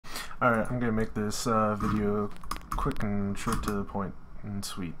Alright, I'm gonna make this video quick and short to the point and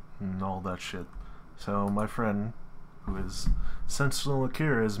sweet and all that shit. So my friend, who is Sentinel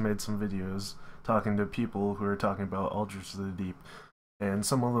Akira, has made some videos talking to people who are talking about Aldrich of the Deep. And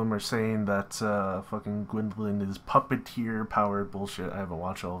some of them are saying that fucking Gwendolyn is puppeteer powered bullshit. I haven't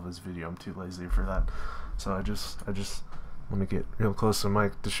watched all of his video, I'm too lazy for that. So I just let me get real close to the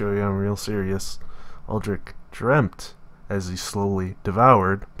mic to show you I'm real serious. Aldrich dreamt as he slowly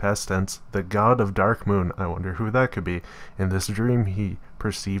devoured, past tense, the god of darkmoon. I wonder who that could be. In this dream he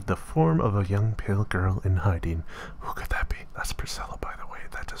perceived the form of a young pale girl in hiding. Who could that be? That's Priscilla, by the way.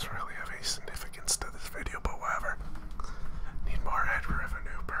 That doesn't really have any significance to this video, but whatever. Need more ad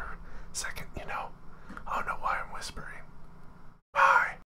revenue per second, you know. I don't know why I'm whispering.